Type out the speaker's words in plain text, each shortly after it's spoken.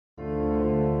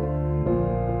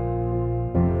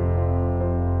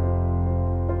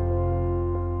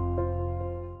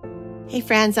Hey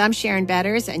friends, I'm Sharon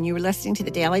Betters, and you are listening to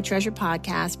the Daily Treasure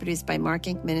podcast produced by Mark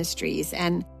Inc. Ministries.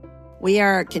 And we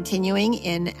are continuing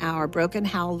in our Broken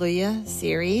Hallelujah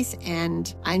series,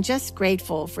 and I'm just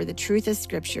grateful for the truth of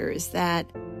scriptures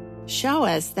that show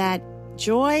us that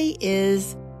joy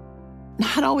is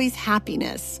not always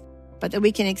happiness, but that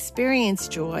we can experience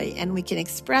joy and we can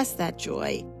express that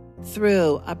joy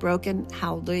through a broken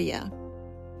hallelujah.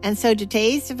 And so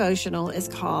today's devotional is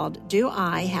called, Do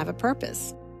I Have a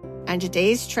Purpose? And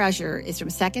today's treasure is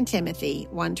from 2 Timothy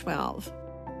 1:12.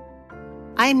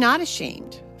 I am not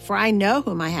ashamed, for I know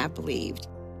whom I have believed,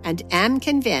 and am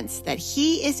convinced that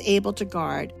he is able to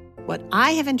guard what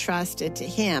I have entrusted to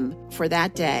him for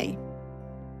that day.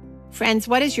 Friends,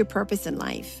 what is your purpose in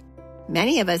life?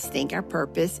 Many of us think our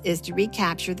purpose is to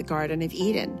recapture the Garden of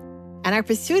Eden, and our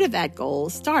pursuit of that goal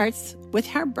starts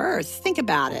with our birth. Think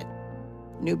about it.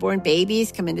 Newborn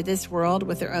babies come into this world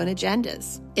with their own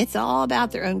agendas. It's all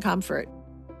about their own comfort.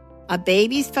 A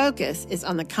baby's focus is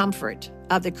on the comfort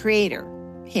of the Creator,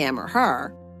 him or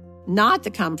her, not the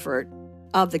comfort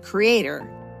of the Creator,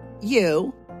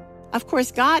 you. Of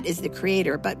course, God is the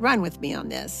Creator, but run with me on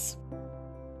this.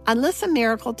 Unless a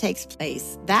miracle takes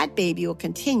place, that baby will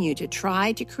continue to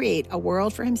try to create a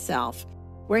world for himself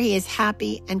where he is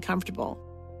happy and comfortable.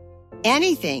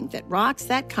 Anything that rocks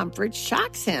that comfort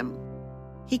shocks him.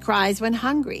 He cries when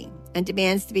hungry and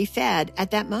demands to be fed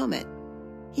at that moment.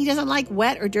 He doesn't like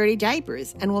wet or dirty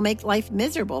diapers and will make life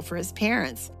miserable for his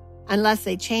parents unless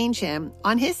they change him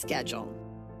on his schedule.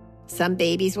 Some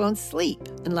babies won't sleep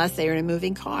unless they are in a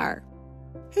moving car.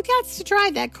 Who gets to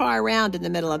drive that car around in the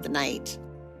middle of the night?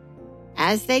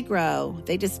 As they grow,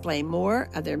 they display more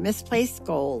of their misplaced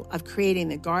goal of creating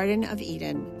the Garden of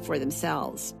Eden for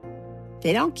themselves.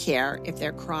 They don't care if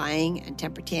their crying and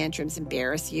temper tantrums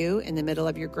embarrass you in the middle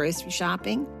of your grocery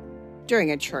shopping, during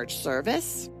a church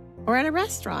service, or at a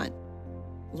restaurant.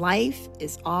 Life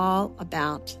is all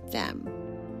about them.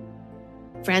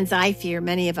 Friends, I fear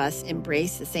many of us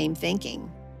embrace the same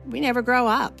thinking. We never grow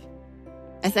up.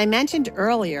 As I mentioned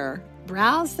earlier,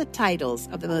 browse the titles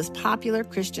of the most popular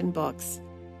Christian books.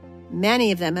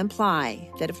 Many of them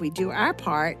imply that if we do our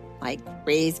part, like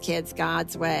raise kids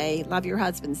God's way, love your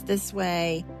husbands this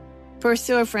way,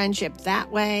 pursue a friendship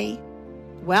that way,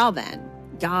 well then,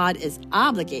 God is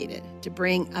obligated to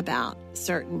bring about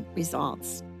certain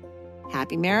results.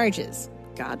 Happy marriages,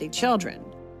 godly children,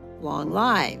 long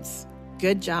lives,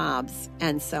 good jobs,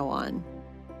 and so on.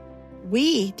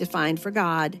 We define for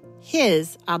God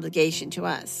his obligation to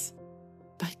us,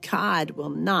 but God will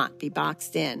not be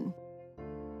boxed in.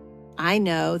 I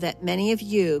know that many of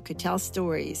you could tell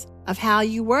stories of how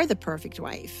you were the perfect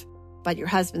wife, but your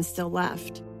husband still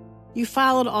left. You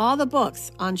followed all the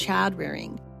books on child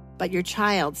rearing, but your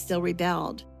child still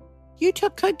rebelled. You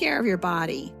took good care of your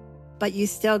body, but you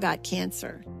still got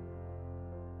cancer.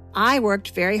 I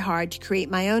worked very hard to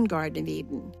create my own Garden of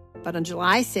Eden, but on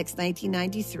July 6,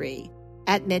 1993,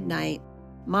 at midnight,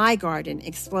 my garden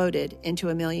exploded into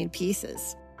 1,000,000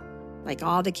 pieces. Like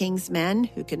all the king's men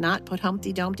who could not put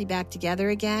Humpty Dumpty back together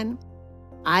again,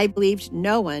 I believed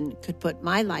no one could put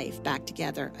my life back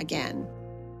together again.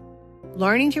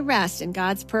 Learning to rest in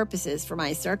God's purposes for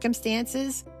my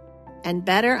circumstances and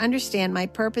better understand my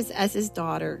purpose as his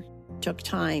daughter took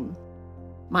time.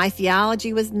 My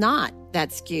theology was not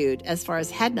that skewed as far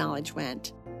as head knowledge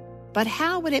went, but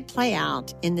how would it play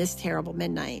out in this terrible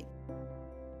midnight?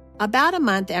 About a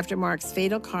month after Mark's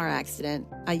fatal car accident,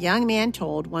 a young man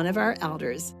told one of our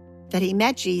elders that he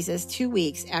met Jesus 2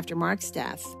 weeks after Mark's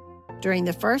death during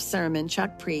the first sermon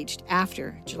Chuck preached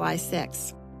after July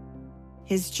 6.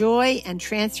 His joy and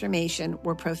transformation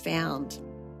were profound.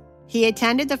 He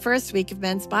attended the first week of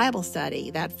men's Bible study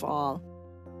that fall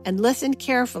and listened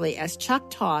carefully as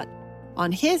Chuck taught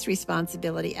on his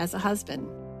responsibility as a husband.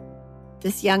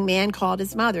 This young man called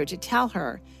his mother to tell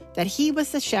her that he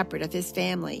was the shepherd of his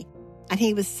family, and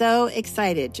he was so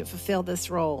excited to fulfill this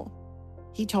role.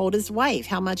 He told his wife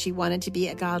how much he wanted to be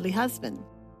a godly husband.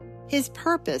 His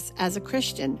purpose as a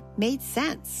Christian made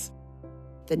sense.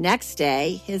 The next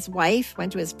day, his wife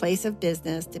went to his place of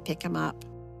business to pick him up.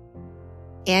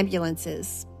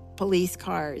 Ambulances, police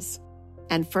cars,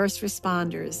 and first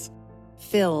responders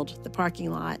filled the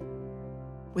parking lot.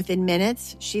 Within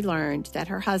minutes, she learned that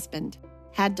her husband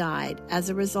had died as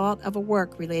a result of a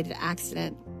work-related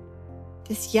accident.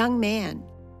 This young man,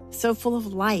 so full of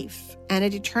life and a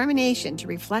determination to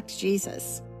reflect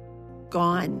Jesus,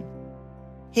 gone.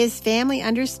 His family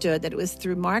understood that it was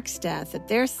through Mark's death that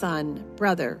their son,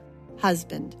 brother,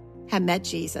 husband had met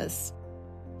Jesus.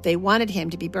 They wanted him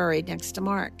to be buried next to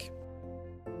Mark.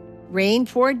 Rain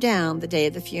poured down the day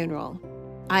of the funeral.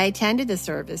 I attended the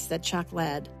service that Chuck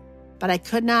led. but I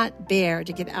could not bear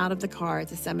to get out of the car at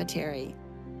the cemetery.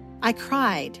 I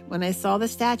cried when I saw the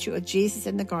statue of Jesus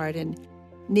in the garden,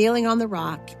 kneeling on the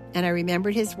rock, and I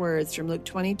remembered his words from Luke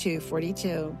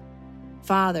 22:42.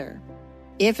 Father,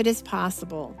 if it is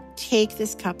possible, take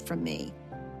this cup from me.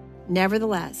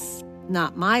 Nevertheless,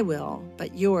 not my will,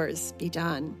 but yours be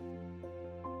done.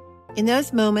 In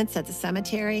those moments at the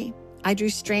cemetery, I drew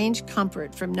strange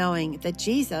comfort from knowing that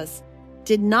Jesus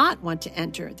did not want to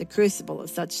enter the crucible of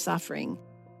such suffering.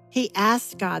 He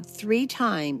asked God 3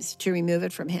 times to remove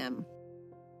it from him.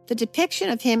 The depiction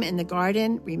of him in the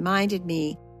garden reminded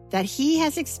me that he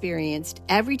has experienced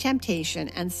every temptation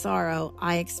and sorrow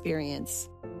I experience.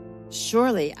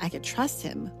 Surely I could trust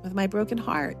him with my broken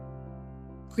heart.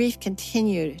 Grief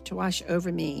continued to wash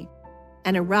over me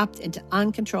and erupt into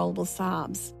uncontrollable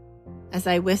sobs as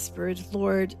I whispered,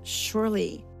 Lord,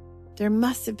 surely there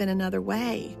must have been another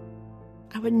way.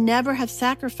 I would never have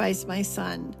sacrificed my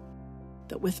son,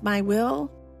 but with my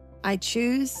will, I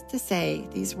choose to say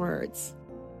these words,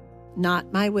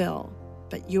 not my will,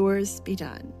 but yours be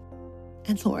done.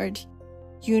 And Lord,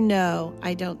 you know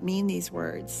I don't mean these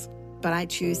words, but I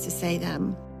choose to say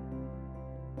them.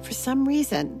 For some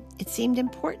reason, it seemed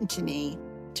important to me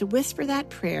to whisper that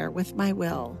prayer with my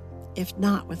will, if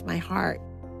not with my heart.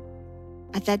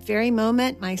 At that very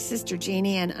moment, my sister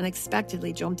Jeannie Ann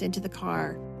unexpectedly jumped into the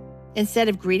car. Instead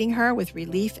of greeting her with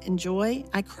relief and joy,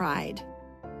 I cried.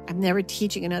 I'm never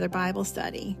teaching another Bible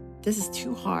study. This is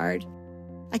too hard.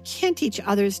 I can't teach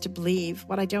others to believe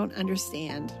what I don't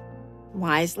understand.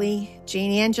 Wisely,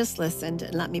 Jeannie Ann just listened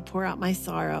and let me pour out my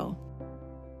sorrow.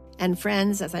 And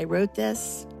friends, as I wrote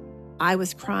this, I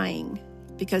was crying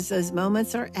because those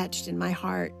moments are etched in my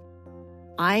heart.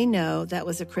 I know that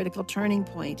was a critical turning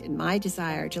point in my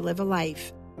desire to live a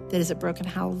life that is a broken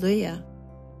hallelujah.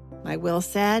 My will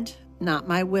said, not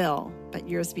my will, but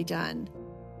yours be done.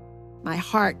 My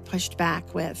heart pushed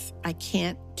back with, I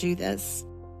can't do this.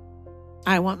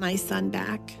 I want my son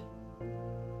back.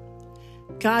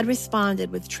 God responded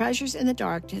with treasures in the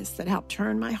darkness that helped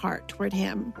turn my heart toward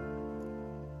him.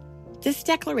 This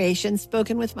declaration,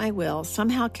 spoken with my will,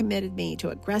 somehow committed me to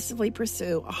aggressively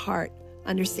pursue a heart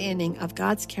understanding of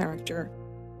God's character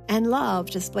and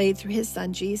love displayed through his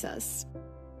son Jesus.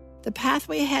 The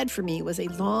pathway ahead for me was a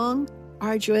long,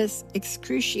 arduous,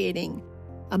 excruciating,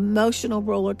 emotional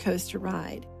roller coaster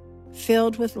ride,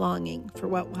 filled with longing for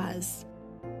what was.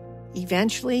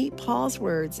 Eventually, Paul's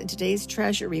words in today's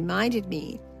treasure reminded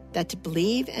me that to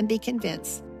believe and be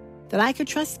convinced that I could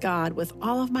trust God with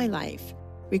all of my life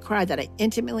required that I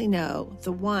intimately know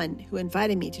the one who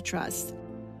invited me to trust,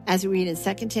 as we read in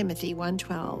 2 Timothy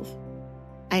 1:12.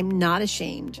 I am not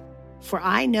ashamed, for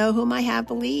I know whom I have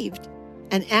believed,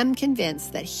 and am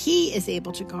convinced that he is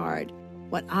able to guard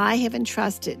what I have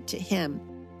entrusted to him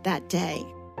that day.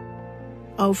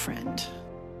 Oh, friend,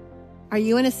 are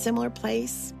you in a similar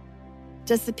place?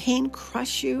 Does the pain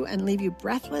crush you and leave you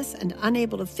breathless and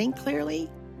unable to think clearly?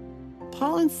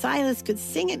 Paul and Silas could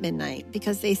sing at midnight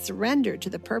because they surrendered to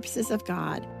the purposes of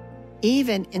God,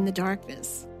 even in the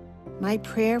darkness. My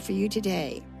prayer for you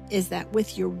today is that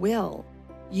with your will,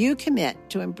 you commit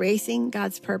to embracing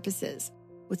God's purposes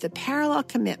with the parallel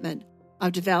commitment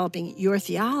of developing your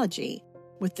theology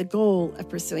with the goal of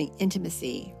pursuing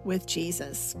intimacy with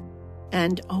Jesus.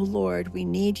 And, oh Lord, we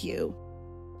need you.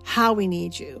 How we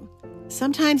need you.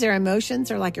 Sometimes our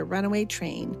emotions are like a runaway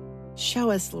train. Show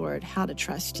us, Lord, how to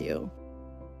trust you.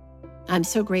 I'm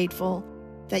so grateful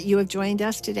that you have joined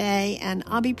us today, and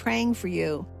I'll be praying for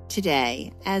you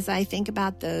today as I think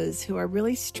about those who are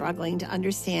really struggling to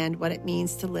understand what it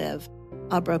means to live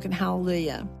a broken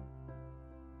hallelujah.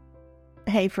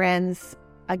 Hey, friends.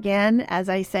 Again, as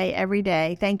I say every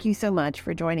day, thank you so much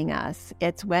for joining us.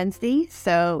 It's Wednesday,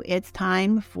 so it's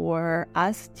time for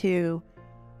us to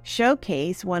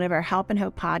showcase one of our Help and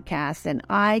Hope podcasts, and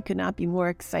I could not be more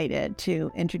excited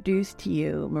to introduce to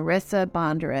you Marissa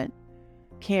Bondurant,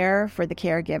 Care for the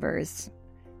Caregivers.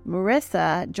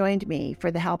 Marissa joined me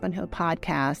for the Help and Hope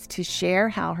podcast to share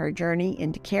how her journey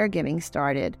into caregiving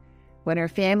started when her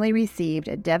family received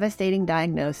a devastating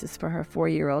diagnosis for her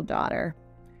 4-year-old daughter.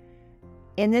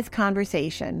 In this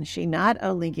conversation, she not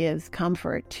only gives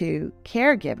comfort to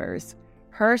caregivers,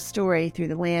 her story through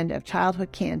the land of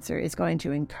childhood cancer is going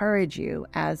to encourage you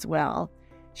as well.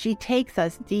 She takes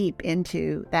us deep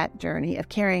into that journey of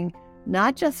caring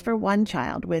not just for one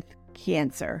child with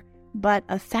cancer, but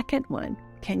a second one.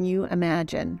 Can you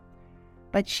imagine?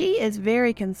 But she is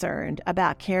very concerned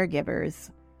about caregivers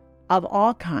of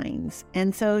all kinds,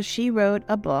 and so she wrote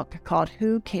a book called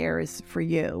Who Cares for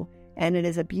You? And it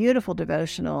is a beautiful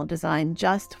devotional designed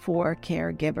just for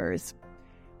caregivers.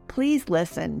 please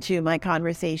listen to my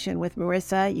conversation with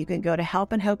Marissa. You can go to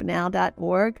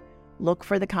helpandhopenow.org, look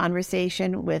for the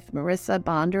conversation with Marissa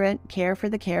Bondurant, Care for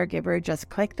the Caregiver. Just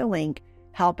click the link,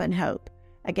 Help and Hope.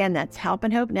 Again, that's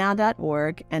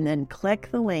helpandhopenow.org, and then click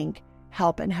the link,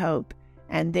 Help and Hope.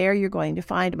 And there you're going to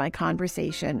find my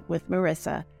conversation with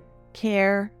Marissa,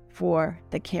 Care for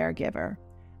the Caregiver.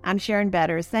 I'm Sharon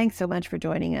Betters. Thanks so much for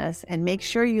joining us. And make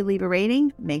sure you leave a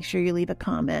rating. Make sure you leave a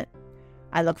comment.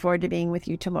 I look forward to being with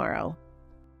you tomorrow.